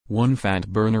One fat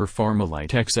burner Pharmalite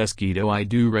XS Keto I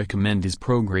do recommend is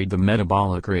Prograde the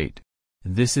Metabolic Rate.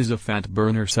 This is a fat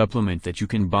burner supplement that you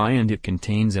can buy, and it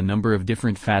contains a number of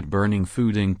different fat burning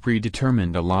food and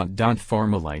predetermined a lot.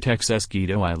 Pharmalite XS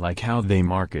Keto I like how they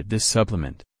market this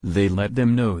supplement. They let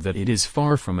them know that it is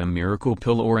far from a miracle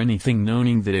pill or anything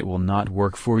knowing that it will not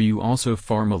work for you. Also,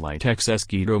 Pharmalite XS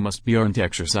Keto must be aren't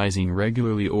exercising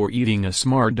regularly or eating a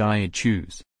smart diet.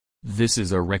 Choose. This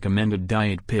is a recommended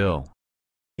diet pill.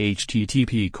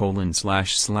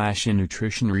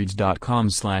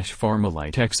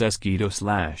 http://nutritionreads.com/Pharmalite/XS Keto/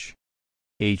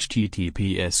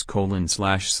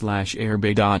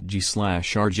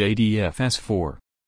 https://airbay.g/rjdfs4